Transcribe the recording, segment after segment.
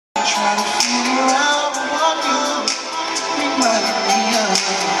trying to figure out what you remind me of.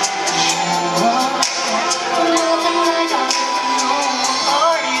 'Cause you are nothing like I know.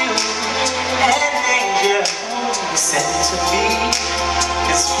 Are you an angel sent to me?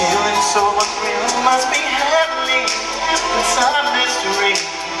 This feeling so unreal must be heavenly. It's a mystery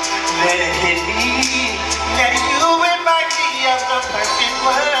that it hit me, that you remind me of the perfect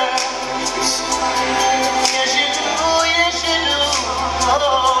world. Yes you do, yes you do.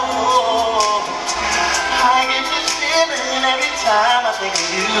 Oh, I get this feeling every time I think of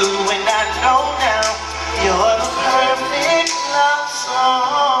you, and I know now you're the perfect love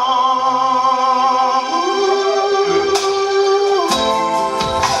song.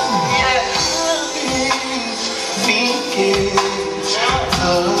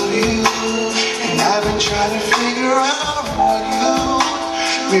 Trying to figure out what you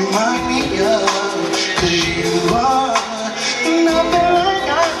remind me of. 'Cause you are nothing like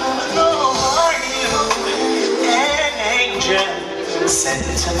I know. Are you an angel sent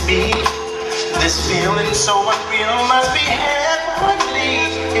to me? This feeling so unreal must be heavenly.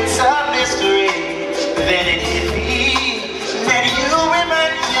 It's a mystery that it hit me, that you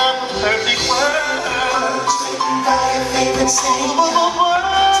remind me of the perfect words. I even say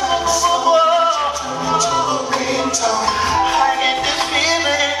I get this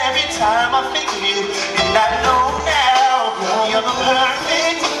feeling every time I think of you, and I know now you're the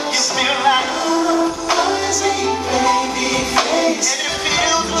perfect. You feel like baby face, and it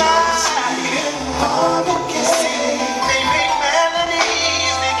feels like they make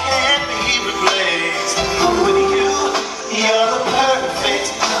melodies that can't be replaced. With you, you're the perfect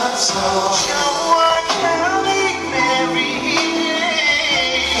love song.